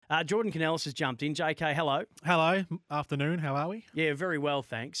Jordan Canellis has jumped in. JK, hello. Hello, afternoon. How are we? Yeah, very well,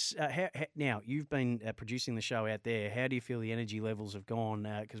 thanks. Now, you've been producing the show out there. How do you feel the energy levels have gone?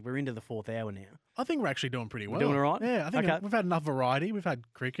 Because we're into the fourth hour now. I think we're actually doing pretty well. Doing all right? Yeah, I think Okay. we've had enough variety. We've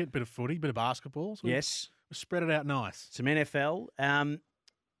had cricket, bit of footy, bit of basketball. So Yes. we've spread it out nice. Some NFL.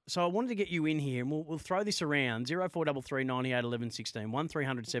 So I wanted to get you in here, and we'll throw this around. 0433 98 11 16,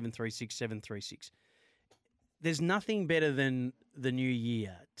 1300 736 736. There's nothing better than the new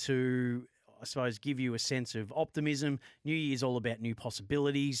year to, I suppose, give you a sense of optimism. New Year's all about new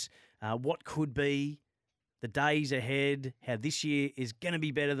possibilities, what could be, the days ahead, how this year is going to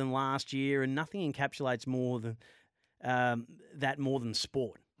be better than last year, and nothing encapsulates more than more than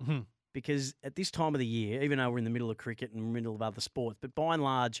sport. Mm-hmm. Because at this time of the year, even though we're in the middle of cricket and middle of other sports, but by and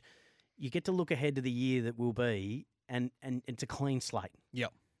large, you get to look ahead to the year that will be, and it's a clean slate.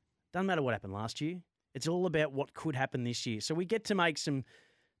 Yep. Doesn't matter what happened last year. It's all about what could happen this year. So we get to make some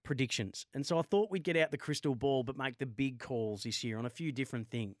predictions. And so I thought we'd get out the crystal ball, but make the big calls this year on a few different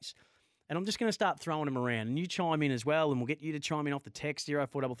things. And I'm just going to start throwing them around. And you chime in as well, and we'll get you to chime in off the text,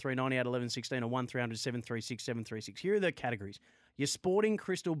 0433 98 11 16 or 1300 736 736. Here are the categories. Your sporting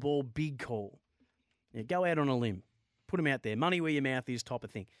crystal ball big call. Yeah, go out on a limb. Put them out there. Money where your mouth is type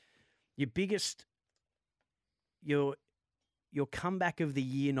of thing. Your biggest, your comeback of the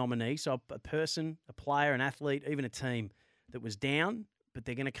year nominee, so a person, a player, an athlete, even a team that was down, but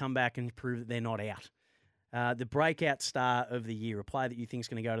they're going to come back and prove that they're not out. The breakout star of the year, a player that you think is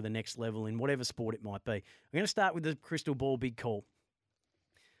going to go to the next level in whatever sport it might be. I'm going to start with the crystal ball big call.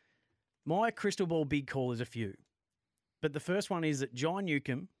 My crystal ball big call is a few. But the first one is that John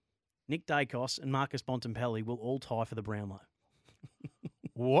Newcombe, Nick Dacos, and Marcus Bontempelli will all tie for the Brownlow.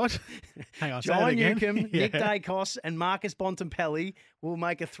 What? Hang on, say that John again. Newcombe, Yeah. Nick Dacos, and Marcus Bontempelli will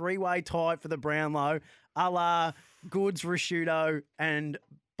make a three-way tie for the Brownlow, a la Goods, Rashudo, and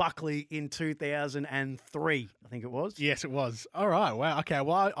Buckley in 2003, I think it was. Yes, it was. All right. Wow. Okay.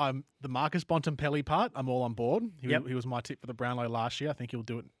 Well, I'm the Marcus Bontempelli part. I'm all on board. He was my tip for the Brownlow last year. I think he'll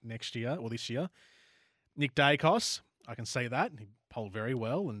do it next year or this year. Nick Dacos, I can see that. He polled very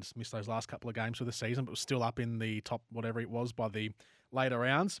well and missed those last couple of games for the season, but was still up in the top, whatever it was, by the later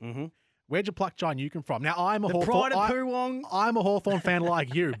rounds. Mm-hmm. Where'd you pluck John Newcombe from? Now, I'm a The pride of Poowong. I'm a Hawthorn fan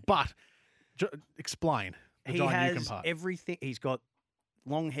like you, but explain the He John Newcombe has part. everything. He's got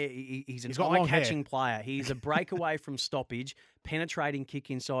long hair. He's an He's got long eye-catching player. He's a breakaway from stoppage, penetrating kick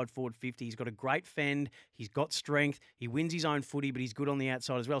inside forward 50. He's got a great fend. He's got strength. He wins his own footy, but he's good on the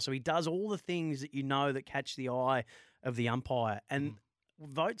outside as well. So he does all the things that you know that catch the eye of the umpire. And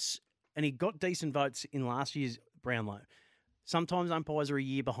votes, and he got decent votes in last year's Brownlow. Sometimes umpires are a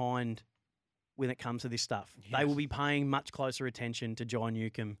year behind when it comes to this stuff. Yes. They will be paying much closer attention to John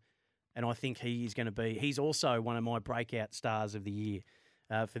Newcombe, and I think he is going to be. He's also one of my breakout stars of the year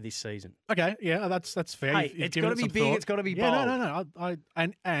for this season. Okay, yeah, that's fair. Hey, it's got to be big. It's got to be bold. No.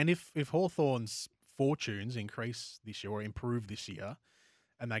 And if Hawthorn's fortunes increase this year or improve this year,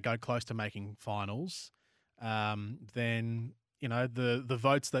 and they go close to making finals, then the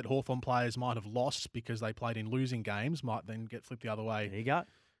votes that Hawthorn players might have lost because they played in losing games might then get flipped the other way. There you go.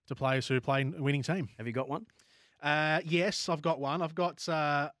 To players who play in a winning team. Have you got one? Yes, I've got one. I've got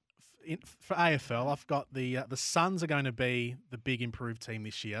for AFL. I've got the Suns are going to be the big improved team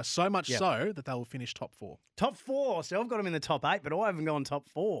this year. So much so that they will finish top 4. Top 4. So I've got them in the top 8, but I haven't gone top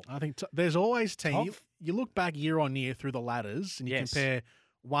 4. I think there's always teams. You look back year on year through the ladders, and you compare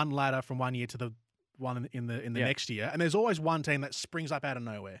one ladder from one year to the one in the next year, and there's always one team that springs up out of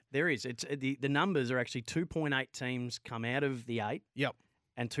nowhere. There is. It's the numbers are actually 2.8 teams come out of the 8. Yep.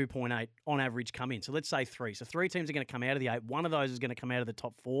 And 2.8 on average come in. So let's say 3. So 3 teams are going to come out of the 8. One of those is going to come out of the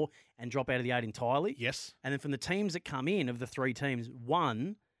top 4 and drop out of the 8 entirely. Yes. And then from the teams that come in, of the 3 teams,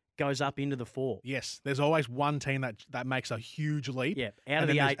 one goes up into the 4. Yes. There's always one team that makes a huge leap. Yeah, out of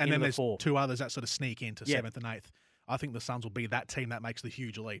the 8 and into then the there's 4. 2 others that sort of sneak into 7th and 8th. I think the Suns will be that team that makes the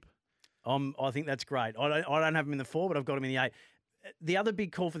huge leap. I think that's great. I don't have them in the 4, but I've got them in the 8. The other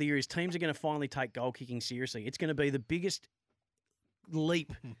big call for the year is teams are going to finally take goal kicking seriously. It's going to be the biggest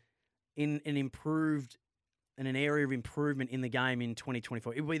leap in an area of improvement in the game in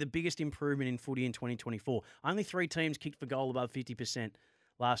 2024. It will be the biggest improvement in footy in 2024. Only 3 teams kicked for goal above 50%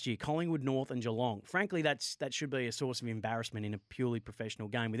 last year: Collingwood, North, and Geelong. Frankly, that should be a source of embarrassment in a purely professional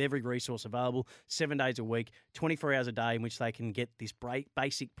game with every resource available, 7 days a week, 24 hours a day, in which they can get this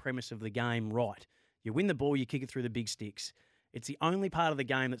basic premise of the game right. You win the ball, you kick it through the big sticks. It's the only part of the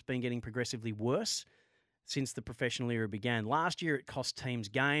game that's been getting progressively worse since the professional era began. Last year, it cost teams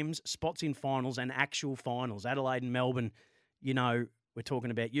games, spots in finals, and actual finals. Adelaide and Melbourne, we're talking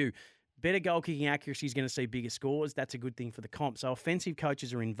about you. Better goal kicking accuracy is going to see bigger scores. That's a good thing for the comp. So offensive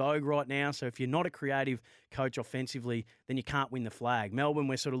coaches are in vogue right now. So if you're not a creative coach offensively, then you can't win the flag. Melbourne,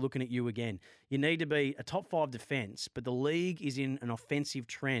 we're sort of looking at you again. You need to be a top 5 defence, but the league is in an offensive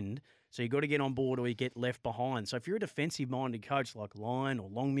trend. So you've got to get on board or you get left behind. So if you're a defensive-minded coach like Lyon or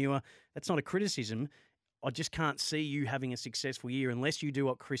Longmuir, that's not a criticism. I just can't see you having a successful year unless you do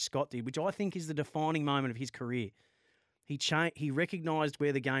what Chris Scott did, which I think is the defining moment of his career. He recognised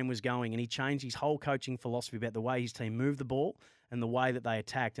where the game was going and he changed his whole coaching philosophy about the way his team moved the ball and the way that they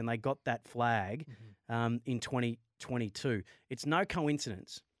attacked, and they got that flag in 2022. It's no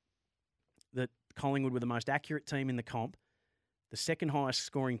coincidence that Collingwood were the most accurate team in the comp, the second highest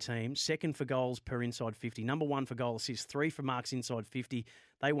scoring team, second for goals per inside 50, number 1 for goal assists, 3 for marks inside 50.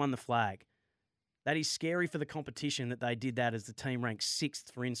 They won the flag. That is scary for the competition that they did that as the team ranked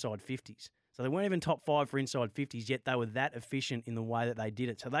 6th for inside 50s. So they weren't even top 5 for inside 50s, yet they were that efficient in the way that they did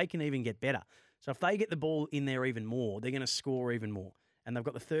it. So they can even get better. So if they get the ball in there even more, they're going to score even more. And they've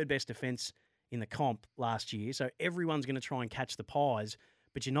got the 3rd best defence in the comp last year. So everyone's going to try and catch the pies,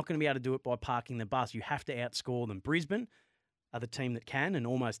 but you're not going to be able to do it by parking the bus. You have to outscore them. Brisbane are the team that can and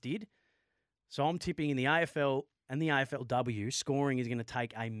almost did. So I'm tipping in the AFL and the AFLW, scoring is going to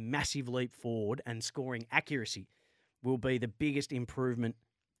take a massive leap forward, and scoring accuracy will be the biggest improvement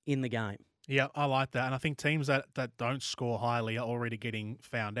in the game. Yeah, I like that. And I think teams that don't score highly are already getting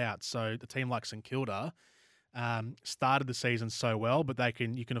found out. So the team like St Kilda started the season so well, but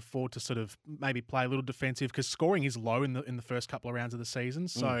you can afford to sort of maybe play a little defensive because scoring is low in the first couple of rounds of the season.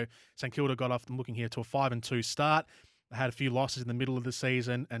 So St Kilda got off, I'm looking here, to a 5-2 start. They had a few losses in the middle of the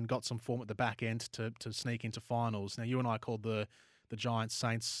season and got some form at the back end to sneak into finals. Now, you and I called the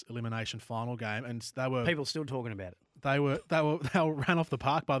Giants-Saints elimination final game, and they were people still talking about it. They were ran off the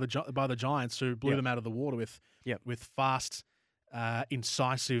park by the Giants, who blew them out of the water with fast,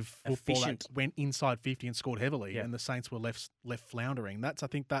 incisive football that went inside 50 and scored heavily, and the Saints were left floundering. I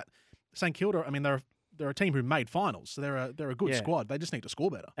think that St Kilda. I mean, they're a team who made finals, so they're a good squad. They just need to score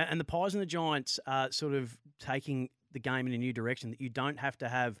better. And the Pies and the Giants are sort of taking the game in a new direction. That you don't have to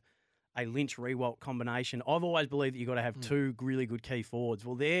have a Lynch-Riewoldt combination. I've always believed that you've got to have 2 really good key forwards.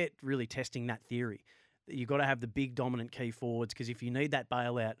 Well, they're really testing that theory. You've got to have the big dominant key forwards, because if you need that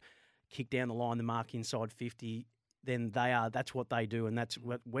bailout kick down the line, the mark inside 50, then that's what they do. And that's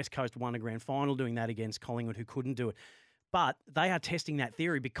what West Coast won a grand final doing that against Collingwood, who couldn't do it. But they are testing that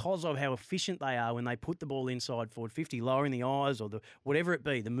theory because of how efficient they are when they put the ball inside forward 50, lowering the eyes or whatever it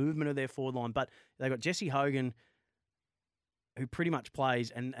be, the movement of their forward line. But they've got Jesse Hogan, who pretty much plays,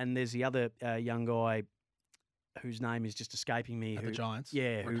 and there's the other young guy whose name is just escaping me. The Giants?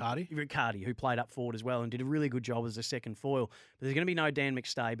 Yeah. Riccardi, who played up forward as well and did a really good job as a second foil. But there's going to be no Dan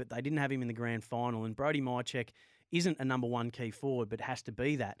McStay, but they didn't have him in the grand final. And Brody Mychek isn't a number 1 key forward, but has to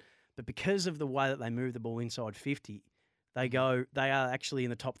be that. But because of the way that they move the ball inside 50, they are actually in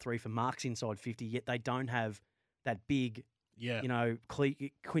the top 3 for marks inside 50, yet they don't have that big,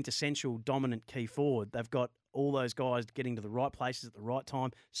 quintessential dominant key forward. They've got all those guys getting to the right places at the right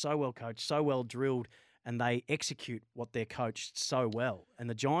time, so well coached, so well drilled, and they execute what they're coached so well. And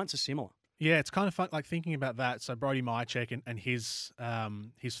the Giants are similar. Yeah, it's kind of fun, like thinking about that. So Brody Mychek and his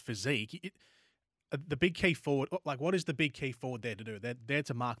physique, the big key forward, like what is the big key forward there to do? They're there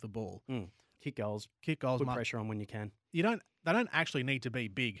to mark the ball. Kick goals. Put pressure on when you can. They don't actually need to be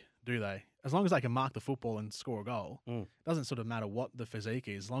big, do they? As long as they can mark the football and score a goal, it doesn't sort of matter what the physique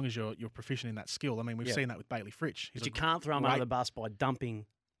is, as long as you're proficient in that skill. I mean, we've seen that with Bailey Fritsch. But you can't throw him under the bus by dumping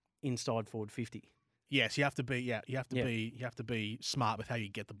inside forward 50. Yes, you have to be smart with how you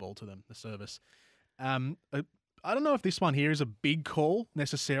get the ball to them, the service. I don't know if this one here is a big call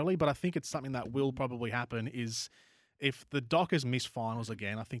necessarily, but I think it's something that will probably happen. Is if the Dockers miss finals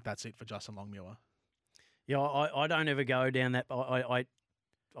again, I think that's it for Justin Longmuir. Yeah, I don't ever go down that. I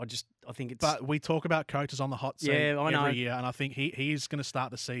think it's. But we talk about coaches on the hot seat every year, and I think he's going to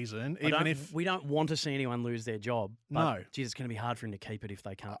start the season. We don't want to see anyone lose their job. But no, geez, it's going to be hard for him to keep it if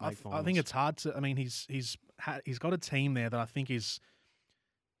they can't make finals. I think it's hard to. I mean, he's got a team there that I think is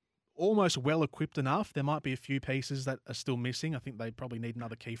almost well equipped enough. There might be a few pieces that are still missing. I think they probably need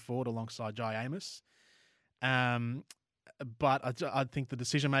another key forward alongside Jai Amos. But I think the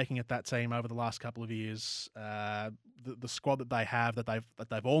decision making at that team over the last couple of years, the squad that they have, that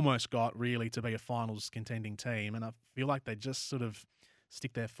they've almost got really to be a finals contending team, and I feel like they just sort of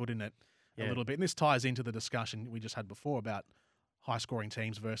stick their foot in it a little bit. And this ties into the discussion we just had before about high scoring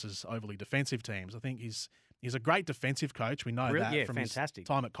teams versus overly defensive teams. I think he's a great defensive coach. We know that from his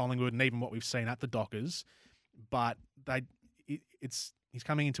time at Collingwood and even what we've seen at the Dockers. But he's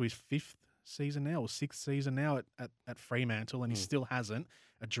coming into his 5th season now or 6th season now at Fremantle, and he still hasn't.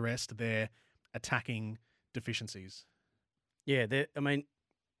 addressed their attacking deficiencies. Yeah,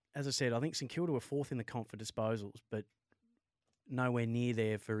 as I said, I think St Kilda were fourth in the comp for disposals, but nowhere near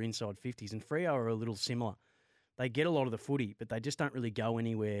there for inside 50s. And Freo are a little similar. They get a lot of the footy, but they just don't really go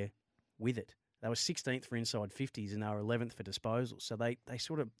anywhere with it. They were 16th for inside 50s and they were 11th for disposals. So they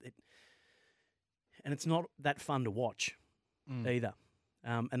sort of... and it's not that fun to watch either.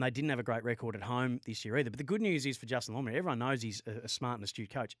 And they didn't have a great record at home this year either. But the good news is for Justin Longmuir, everyone knows he's a smart and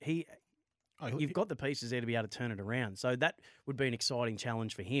astute coach. You've got the pieces there to be able to turn it around. So that would be an exciting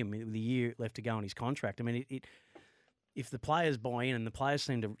challenge for him with the year left to go on his contract. I mean, if the players buy in and the players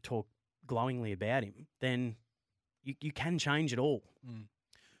seem to talk glowingly about him, then you can change it all.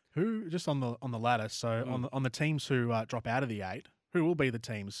 Who, just on the ladder, so on the teams who drop out of the 8, who will be the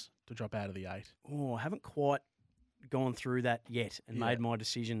teams to drop out of the 8? Oh, I haven't quite gone through that yet and made my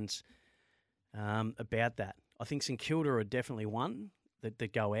decisions about that. I think St Kilda are definitely one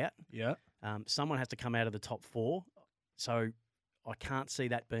that go out. Yeah. Someone has to come out of the top 4. So I can't see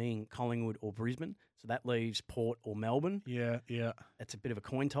that being Collingwood or Brisbane. So that leaves Port or Melbourne. Yeah. It's a bit of a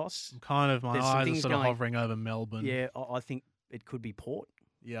coin toss. My eyes are sort of hovering over Melbourne. Yeah, I think it could be Port.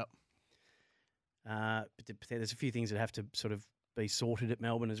 Yep. But there's a few things that have to sort of be sorted at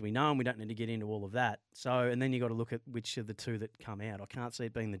Melbourne, as we know, and we don't need to get into all of that. So, and then you got to look at which of the two that come out. I can't see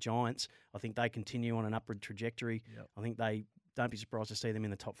it being the Giants. I think they continue on an upward trajectory. Yep. I think don't be surprised to see them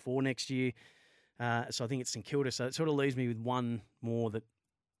in the top 4 next year. So I think it's St Kilda. So it sort of leaves me with one more that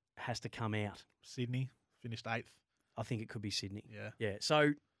has to come out. Sydney finished 8th. I think it could be Sydney. Yeah.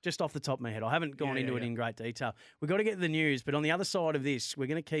 So just off the top of my head, I haven't gone into it in great detail. We've got to get to the news, but on the other side of this, we're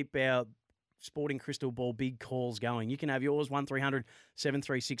going to keep our Sporting Crystal Ball big calls going. You can have yours, 1300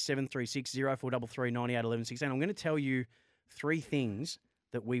 736 736 0433 98 11 16. I'm going to tell you 3 things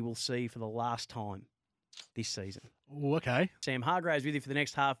that we will see for the last time this season. Ooh, okay. Sam Hargraves with you for the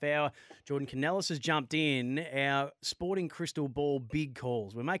next half hour. Jordan Canellis has jumped in. Our Sporting Crystal Ball big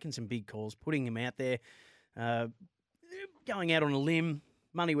calls. We're making some big calls, putting them out there, going out on a limb,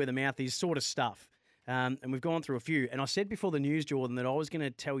 money where the mouth is, sort of stuff. And we've gone through a few. And I said before the news, Jordan, that I was going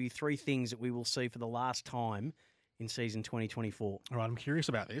to tell you 3 things that we will see for the last time in season 2024. All right, I'm curious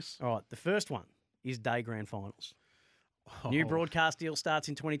about this. All right, the first one is day grand finals. New broadcast deal starts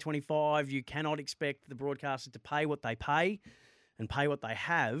in 2025. You cannot expect the broadcasters to pay what they pay and pay what they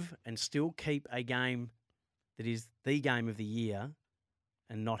have and still keep a game that is the game of the year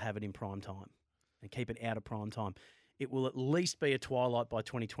and not have it in prime time and keep it out of prime time. It will at least be a twilight by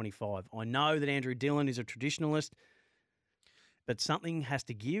 2025. I know that Andrew Dillon is a traditionalist, but something has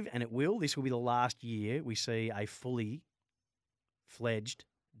to give, and it will. This will be the last year we see a fully fledged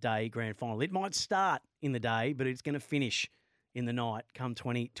day grand final. It might start in the day, but it's going to finish in the night come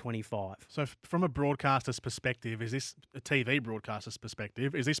 2025. So from a broadcaster's perspective, is this a TV broadcaster's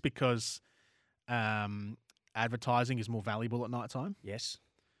perspective? Is this because advertising is more valuable at night time? Yes.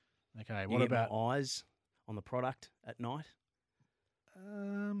 Okay. You What get about more eyes on the product at night?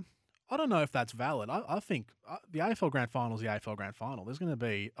 I don't know if that's valid. I think the AFL Grand Final is the AFL Grand Final. There's going to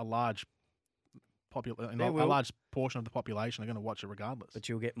be a large large portion of the population are going to watch it regardless. But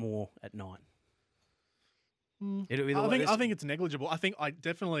you'll get more at night. I think it's negligible. I think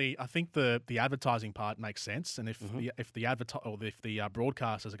the advertising part makes sense, and if the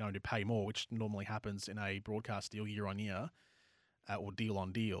broadcasters are going to pay more, which normally happens in a broadcast deal year on year, or deal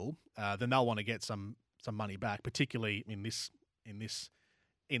on deal, then they'll want to get some money back, particularly in this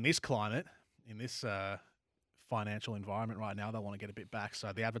climate, in this financial environment right now. They'll want to get a bit back,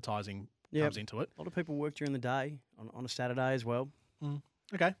 so the advertising comes into it. A lot of people work during the day on a Saturday as well.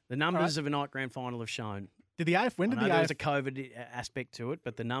 Okay, the numbers of a night grand final have shown. Did the AF? When did the AF? There's a COVID aspect to it,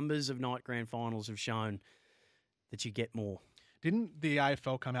 but the numbers of night grand finals have shown that you get more. Didn't the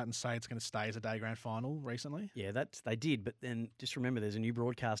AFL come out and say it's going to stay as a day grand final recently? Yeah, they did. But then just remember, there's a new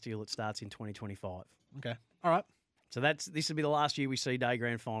broadcast deal that starts in 2025. Okay, all right. So this will be the last year we see day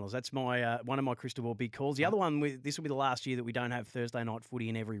grand finals. That's my one of my crystal ball big calls. The other one, this will be the last year that we don't have Thursday night footy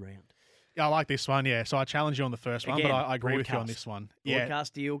in every round. Yeah, I like this one. Yeah, so I challenge you on the first one, but I agree with you on this one.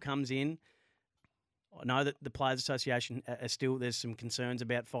 Broadcast deal comes in. I know that the Players Association there's some concerns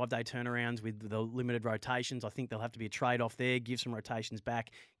about 5-day turnarounds with the limited rotations. I think there'll have to be a trade-off there, give some rotations back,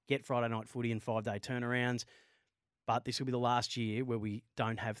 get Friday night footy and 5-day turnarounds. But this will be the last year where we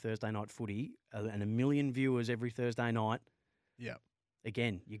don't have Thursday night footy and 1 million viewers every Thursday night. Yeah.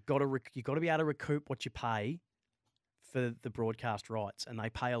 Again, you've got to be able to recoup what you pay for the broadcast rights, and they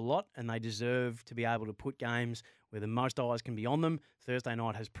pay a lot, and they deserve to be able to put games where the most eyes can be on them. Thursday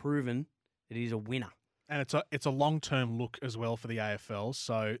night has proven it is a winner. And it's a long-term look as well for the AFL.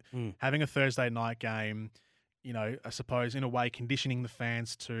 So having a Thursday night game I suppose in a way conditioning the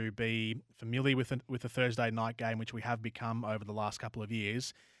fans to be familiar with a Thursday night game, which we have become over the last couple of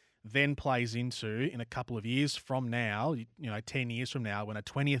years, then plays into in a couple of years from now, 10 years from now, when a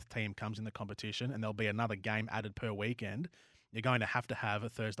 20th team comes in the competition and there'll be another game added per weekend, you're going to have a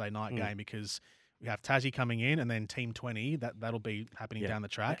Thursday night game because we have Tassie coming in and then Team 20, that'll be happening down the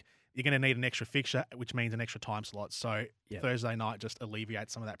track. You're going to need an extra fixture, which means an extra time slot. So Thursday night just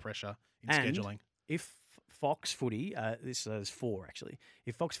alleviates some of that pressure in scheduling. If Fox Footy, this is 4 actually,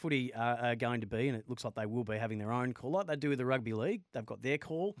 if Fox Footy are going to be, and it looks like they will be having their own call, like they do with the Rugby League, they've got their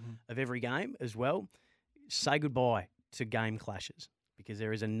call of every game as well, say goodbye to game clashes because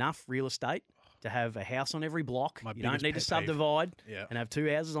there is enough real estate to have a house on every block. You don't need to subdivide and have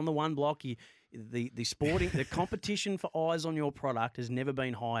 2 houses on the one block. The competition for eyes on your product has never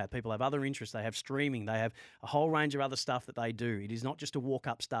been higher. People have other interests. They have streaming. They have a whole range of other stuff that they do. It is not just a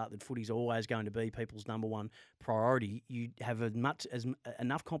walk-up start that footy's always going to be people's number one priority. You have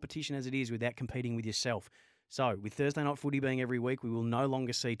enough competition as it is without competing with yourself. So with Thursday night footy being every week, we will no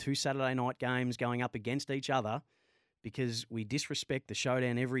longer see 2 Saturday night games going up against each other because we disrespect the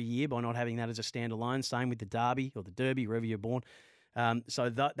showdown every year by not having that as a standalone. Same with the derby or the derby, wherever you're born. So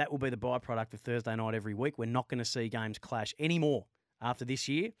that will be the byproduct of Thursday night every week. We're not going to see games clash anymore after this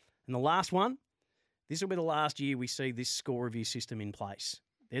year. And the last one, this will be the last year we see this score review system in place.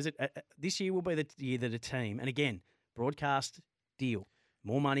 This year will be the year that a team, and again, broadcast deal.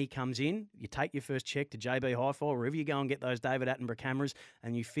 More money comes in, you take your first check to JB Hi-Fi, wherever you go and get those David Attenborough cameras,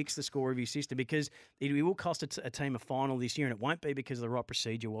 and you fix the score review system because it will cost a team a final this year, and it won't be because the right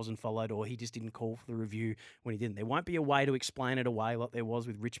procedure wasn't followed or he just didn't call for the review when he didn't. There won't be a way to explain it away like there was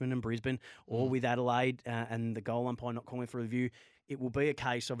with Richmond and Brisbane or with Adelaide and the goal umpire not calling for a review. It will be a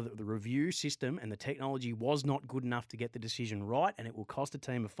case of the review system and the technology was not good enough to get the decision right, and it will cost a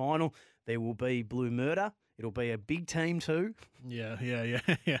team a final. There will be blue murder. It'll be a big team too. Yeah.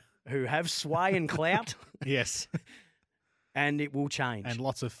 Who have sway and clout. Yes. And it will change. And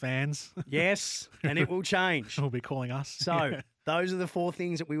lots of fans. Yes, and it will change. Will be calling us. So those are the 4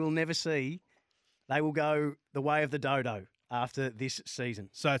 things that we will never see. They will go the way of the dodo after this season.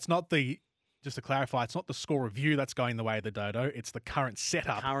 So it's not just to clarify, it's not the score review that's going the way of the dodo. It's the current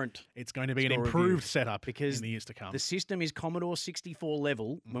setup. It's going to be an improved setup because in the years to come. The system is Commodore 64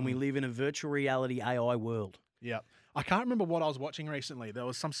 level when we live in a virtual reality AI world. Yeah. I can't remember what I was watching recently. There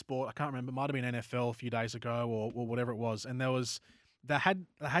was some sport, I can't remember, it might have been NFL a few days ago or whatever it was. And they had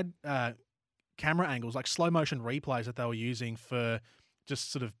camera angles, like slow motion replays that they were using for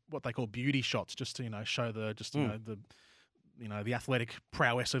just sort of what they call beauty shots, just to, show the athletic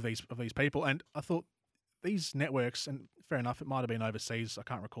prowess of these people. And I thought these networks, and fair enough, it might have been overseas. I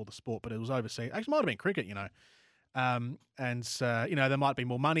can't recall the sport, but it was overseas. Actually, it might have been cricket, there might be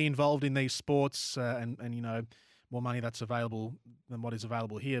more money involved in these sports and more money that's available than what is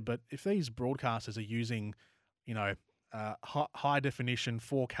available here. But if these broadcasters are using, high definition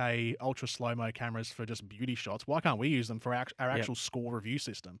 4K ultra slow-mo cameras for just beauty shots, why can't we use them for our actual score review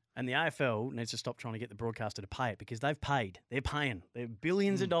system? And the AFL needs to stop trying to get the broadcaster to pay it because they've paid. They're paying. They're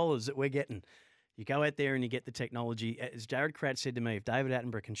billions of dollars that we're getting. You go out there and you get the technology. As Jared Kratz said to me, if David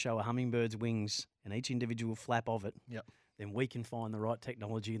Attenborough can show a hummingbird's wings and each individual flap of it, then we can find the right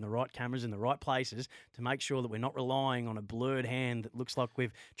technology and the right cameras in the right places to make sure that we're not relying on a blurred hand that looks like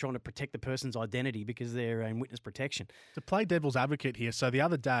we're trying to protect the person's identity because they're in witness protection. To play devil's advocate here, so the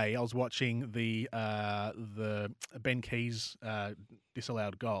other day I was watching the Ben Keys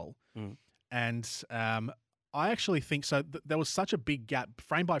disallowed goal, and I actually think so. There was such a big gap,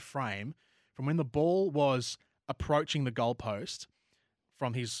 frame by frame, from when the ball was approaching the goalpost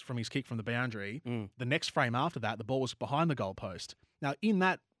from his kick from the boundary. The next frame after that, the ball was behind the goalpost. Now, in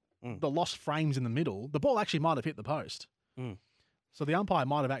that, the lost frames in the middle, the ball actually might have hit the post. So the umpire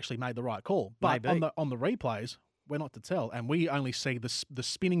might have actually made the right call. But on the replays, we're not to tell, and we only see the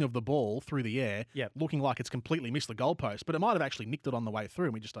spinning of the ball through the air, looking like it's completely missed the goalpost. But it might have actually nicked it on the way through,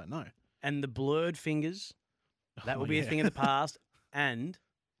 and we just don't know. And the blurred fingers, that will be a thing of the past, and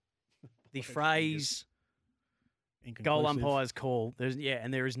the phrase goal umpire's call.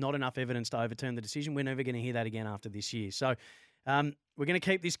 There is not enough evidence to overturn the decision. We're never going to hear that again after this year. So we're going to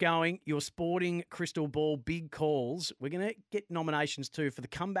keep this going. Your sporting crystal ball big calls. We're going to get nominations too for the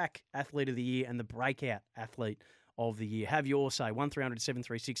comeback athlete of the year and the breakout athlete of the year. Have your say. 1300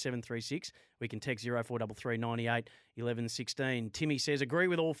 736 736. We can text 0433 98 11 16. Timmy says, agree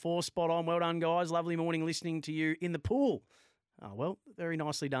with all 4. Spot on. Well done, guys. Lovely morning listening to you in the pool. Oh, well, very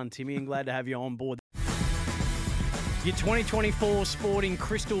nicely done, Timmy, and glad to have you on board. Your 2024 Sporting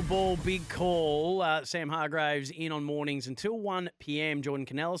Crystal Ball Big Call. Sam Hargraves in on mornings until 1 p.m. Jordan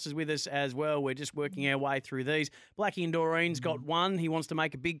Canellis is with us as well. We're just working our way through these. Blackie and Doreen's got one. He wants to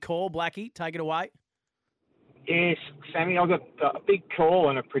make a big call. Blackie, take it away. Yes, Sammy, I've got a big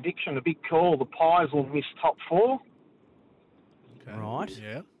call and a prediction. A big call, the Pies will miss top four. Okay. Right.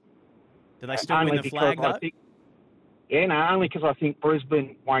 Yeah. Do they still win the flag, though? Only because I think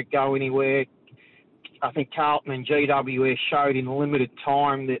Brisbane won't go anywhere. I think Carlton and GWS showed in limited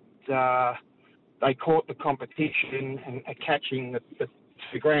time that they caught the competition and are catching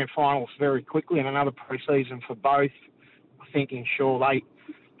the grand finals very quickly, and another pre-season for both, I think, ensure they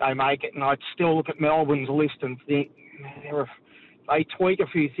make it. And I'd still look at Melbourne's list and think they tweak a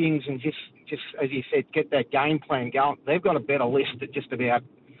few things and just as you said, get that game plan going. They've got a better list at just about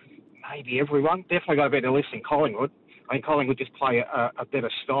maybe everyone. Definitely got a better list than Collingwood. I think Collingwood just play a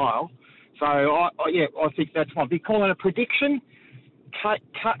better style. So, I think that's my big call. And a prediction,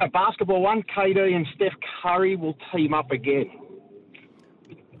 a basketball one, KD and Steph Curry will team up again.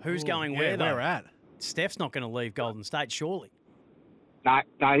 Who's going where, though? Where at? Steph's not going to leave Golden State, surely. No,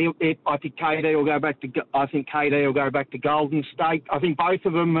 I think KD will go back to Golden State. I think both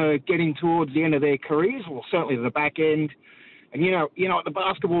of them are getting towards the end of their careers, well, certainly the back end. And, you know what the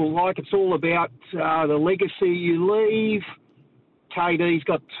basketball like, it's all about the legacy you leave. KD's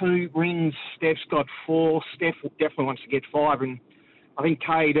got 2 rings, Steph's got 4. Steph definitely wants to get 5, and I think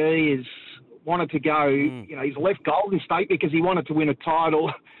KD has wanted to go, he's left Golden State because he wanted to win a title.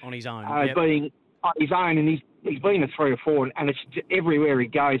 On his own. Being on his own, and he's been a 3 or 4, and it's everywhere he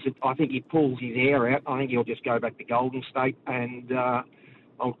goes, I think he pulls his hair out. I think he'll just go back to Golden State, and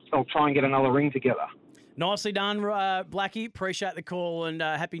I'll try and get another ring together. Nicely done, Blackie. Appreciate the call, and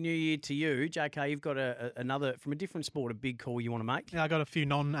Happy New Year to you. JK, you've got another, from a different sport, a big call you want to make? Yeah, I got a few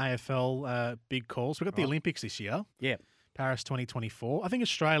non-AFL big calls. We've got the Olympics this year. Yeah. Paris 2024. I think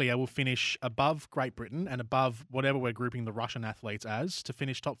Australia will finish above Great Britain and above whatever we're grouping the Russian athletes as to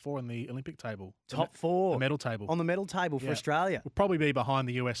finish top 4 in the Olympic table. Top 4? The medal table. On the medal table for Australia. We'll probably be behind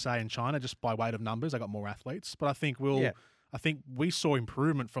the USA and China just by weight of numbers. They got more athletes. But I think I think we saw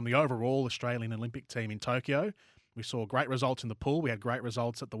improvement from the overall Australian Olympic team in Tokyo. We saw great results in the pool. We had great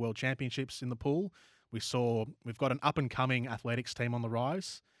results at the World Championships in the pool. We've got an up-and-coming athletics team on the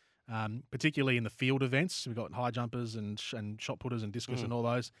rise, particularly in the field events. We've got high jumpers and shot putters and discus and all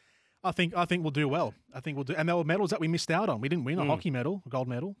those. I think we'll do well. I think we'll do. And there were medals that we missed out on. We didn't win a hockey medal, a gold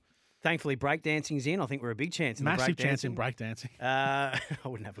medal. Thankfully, breakdancing's in. I think we're a big chance in Massive the breakdancing. chance in breakdancing. I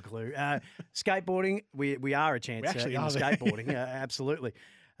wouldn't have a clue. Skateboarding, we are a chance in the skateboarding. Absolutely.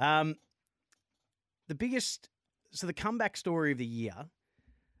 The comeback story of the year,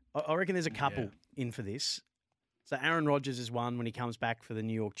 I reckon there's a couple in for this. So Aaron Rodgers is one when he comes back for the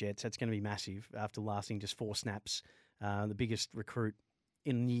New York Jets. That's going to be massive after lasting just 4 snaps. The biggest recruit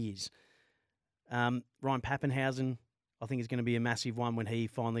in years. Ryan Papenhuyzen, I think, is going to be a massive one when he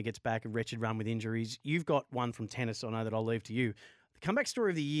finally gets back, a wretched run with injuries. You've got one from tennis, I know, that I'll leave to you. The comeback story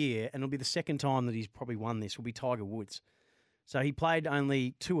of the year, and it'll be the second time that he's probably won this, will be Tiger Woods. So he played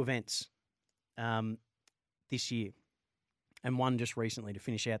only 2 events this year and one just recently to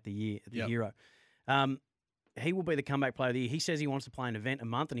finish out the year at the Euro. He will be the comeback player of the year. He says he wants to play an event a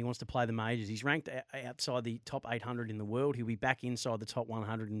month and he wants to play the majors. He's ranked outside the top 800 in the world. He'll be back inside the top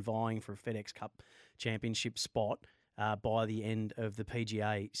 100 and vying for a FedEx Cup championship spot by the end of the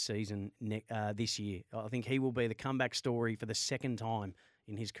PGA season this year. I think he will be the comeback story for the second time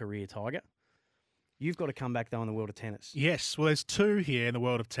in his career, Tiger. You've got to come back, though, in the world of tennis. Yes. Well, there's 2 here in the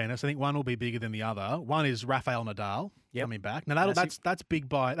world of tennis. I think one will be bigger than the other. One is Rafael Nadal coming back. Now, that's big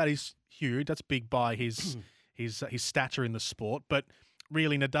that is huge. That's big by his stature in the sport. But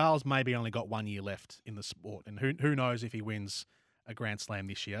really, Nadal's maybe only got 1 year left in the sport. And who knows if he wins a Grand Slam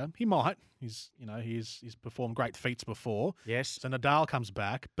this year. He might. He's performed great feats before. Yes. So Nadal comes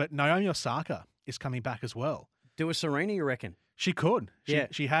back. But Naomi Osaka is coming back as well. Do a Serena, you reckon? She could.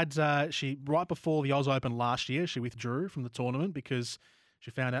 She had right before the Oz Open last year, she withdrew from the tournament because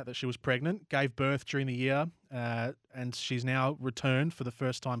she found out that she was pregnant, gave birth during the year, and she's now returned for the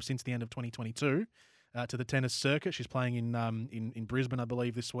first time since the end of 2022 to the tennis circuit. She's playing in Brisbane, I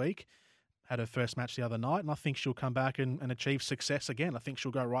believe, this week. Had her first match the other night, and I think she'll come back and achieve success again. I think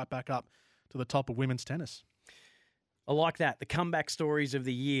she'll go right back up to the top of women's tennis. I like that. The comeback stories of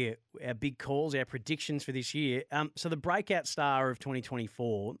the year, our big calls, our predictions for this year. So the breakout star of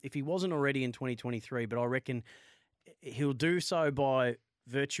 2024, if he wasn't already in 2023, but I reckon he'll do so by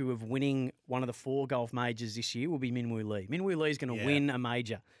virtue of winning one of the 4 golf majors this year, will be Minwoo Lee. Minwoo Lee is going to win a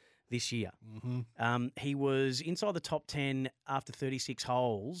major this year. Mm-hmm. He was inside the top 10 after 36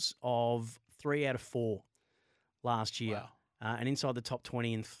 holes of 3 out of 4 last year. Wow. And inside the top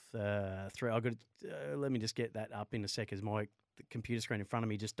 20 in three. I've got let me just get that up in a sec as my computer screen in front of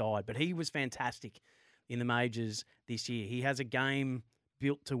me just died. But he was fantastic in the majors this year. He has a game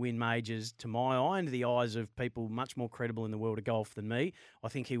built to win majors, to my eye and to the eyes of people much more credible in the world of golf than me. I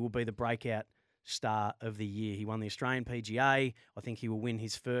think he will be the breakout star of the year. He won the Australian PGA. I think he will win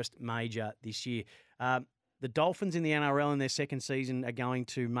his first major this year. The Dolphins in the NRL in their second season are going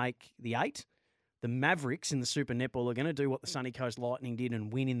to make the 8. The Mavericks in the Super Netball are going to do what the Sunny Coast Lightning did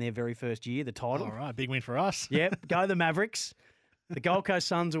and win in their very first year, the title. All right, big win for us. Yep, go the Mavericks. The Gold Coast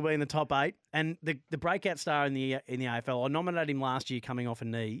Suns will be in the top 8. And the breakout star in the AFL, I nominated him last year coming off a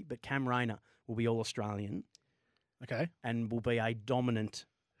knee, but Cam Rayner will be All-Australian. Okay. And will be a dominant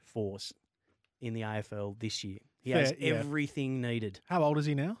force in the AFL this year. He Fair, has yeah. everything needed. How old is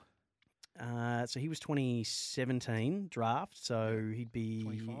he now? So he was 2017 draft, so he'd be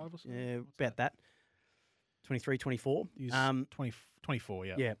 25 or something? yeah, What's about that. 23, 24. He's 24,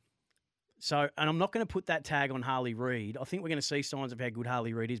 yeah. Yeah. So, and I'm not going to put that tag on Harley Reid. I think we're going to see signs of how good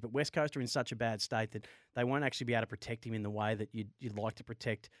Harley Reid is, but West Coast are in such a bad state that they won't actually be able to protect him in the way that you'd like to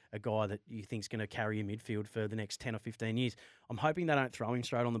protect a guy that you think's going to carry a midfield for the next 10 or 15 years. I'm hoping they don't throw him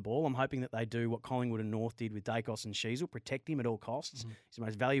straight on the ball. I'm hoping that they do what Collingwood and North did with Dacos and Sheasel, protect him at all costs. Mm-hmm. He's the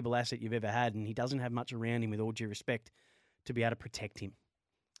most valuable asset you've ever had, and he doesn't have much around him, with all due respect, to be able to protect him.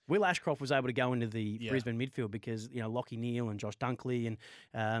 Will Ashcroft was able to go into the Brisbane midfield because, Lockie Neal and Josh Dunkley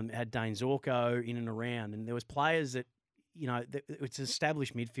and had Dane Zorko in and around. And there was players that, it's an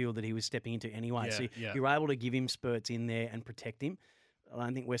established midfield that he was stepping into anyway. Yeah, so you were able to give him spurts in there and protect him. I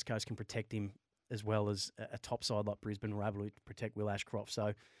don't think West Coast can protect him as well as a top side like Brisbane were able to protect Will Ashcroft.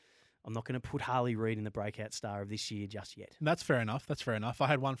 So I'm not going to put Harley Reid in the breakout star of this year just yet. That's fair enough. I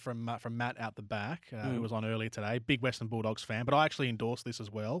had one from Matt out the back, who was on earlier today. Big Western Bulldogs fan, but I actually endorse this as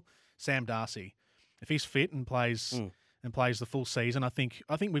well. Sam Darcy, if he's fit and plays the full season, I think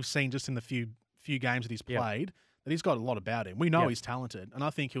we've seen just in the few games that he's played that he's got a lot about him. We know he's talented, and I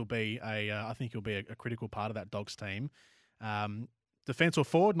think he'll be a critical part of that Dogs team. Defence or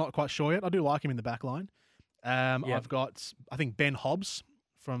forward, not quite sure yet. I do like him in the back line. I've got, I think, Ben Hobbs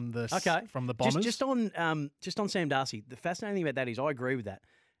from the Bombers. Just on Sam Darcy, the fascinating thing about that is I agree with that.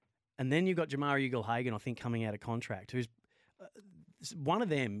 And then you've got Jamari Ugle-Hagan, I think, coming out of contract, who's one of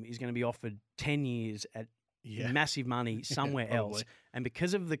them is going to be offered 10 years at massive money somewhere else. And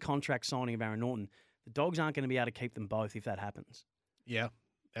because of the contract signing of Aaron Norton, the Dogs aren't going to be able to keep them both if that happens. Yeah,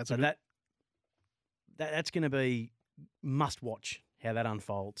 that's going to be must watch how that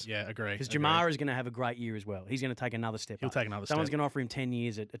unfolds. Yeah, agree. Because Jamara is going to have a great year as well. He's going to take another step. He'll take another Someone's step. going to offer him 10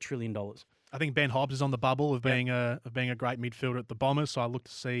 years at $1 trillion. I think Ben Hobbs is on the bubble of being a great midfielder at the Bombers, so I look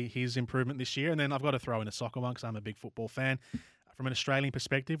to see his improvement this year. And then I've got to throw in a soccer one because I'm a big football fan. From an Australian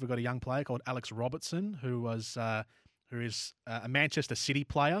perspective, we've got a young player called Alex Robertson, who is a Manchester City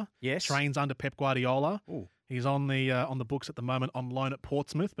player. Yes, trains under Pep Guardiola. Ooh. He's on the books at the moment on loan at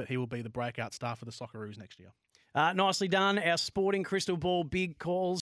Portsmouth, but he will be the breakout star for the Socceroos next year. Nicely done. Our sporting crystal ball big calls.